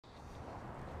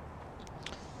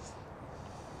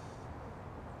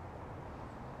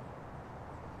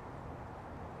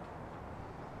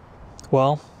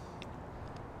Well,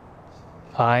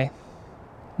 hi,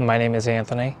 my name is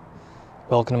Anthony.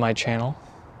 Welcome to my channel.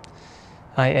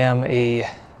 I am a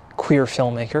queer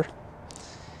filmmaker,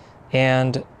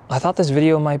 and I thought this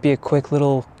video might be a quick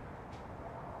little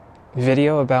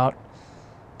video about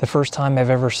the first time I've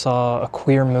ever saw a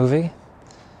queer movie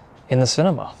in the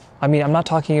cinema. I mean, I'm not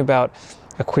talking about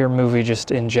a queer movie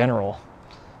just in general,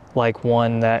 like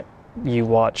one that you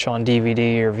watch on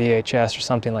DVD or VHS or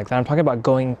something like that. I'm talking about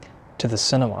going to the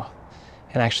cinema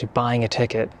and actually buying a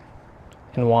ticket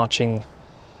and watching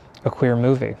a queer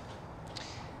movie.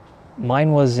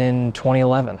 Mine was in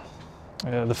 2011.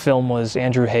 The film was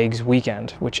Andrew Haigh's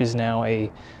Weekend, which is now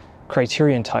a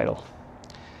Criterion title.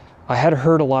 I had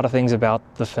heard a lot of things about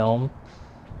the film,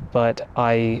 but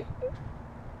I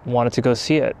wanted to go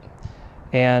see it.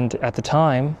 And at the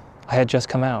time, I had just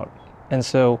come out. And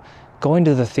so going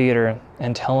to the theater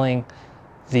and telling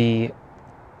the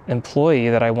employee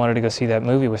that I wanted to go see that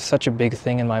movie was such a big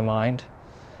thing in my mind.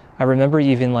 I remember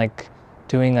even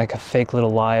doing a fake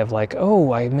little lie of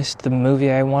oh, I missed the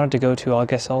movie I wanted to go to. I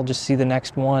guess I'll just see the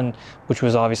next one, which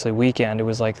was obviously Weekend. It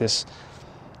was like this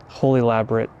whole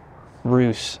elaborate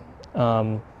ruse.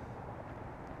 But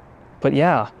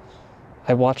yeah,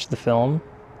 I watched the film,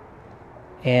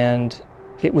 and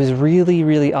it was really,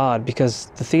 really odd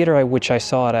because the theater which I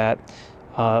saw it at,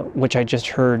 which I just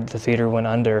heard the theater went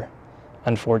under,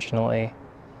 unfortunately.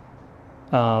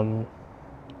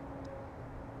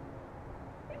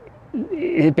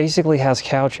 It basically has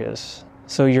couches,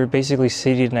 so you're basically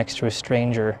seated next to a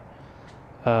stranger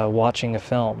watching a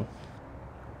film.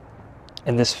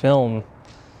 And this film,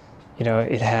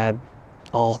 it had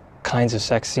all kinds of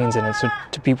sex scenes in it, so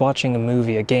to be watching a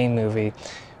movie, a gay movie,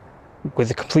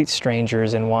 with complete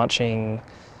strangers and watching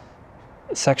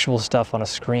sexual stuff on a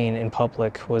screen in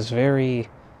public was very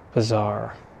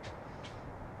bizarre.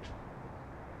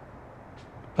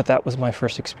 But that was my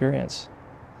first experience.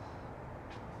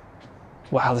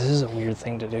 Wow, this is a weird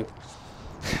thing to do.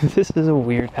 This is a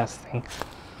weird ass thing.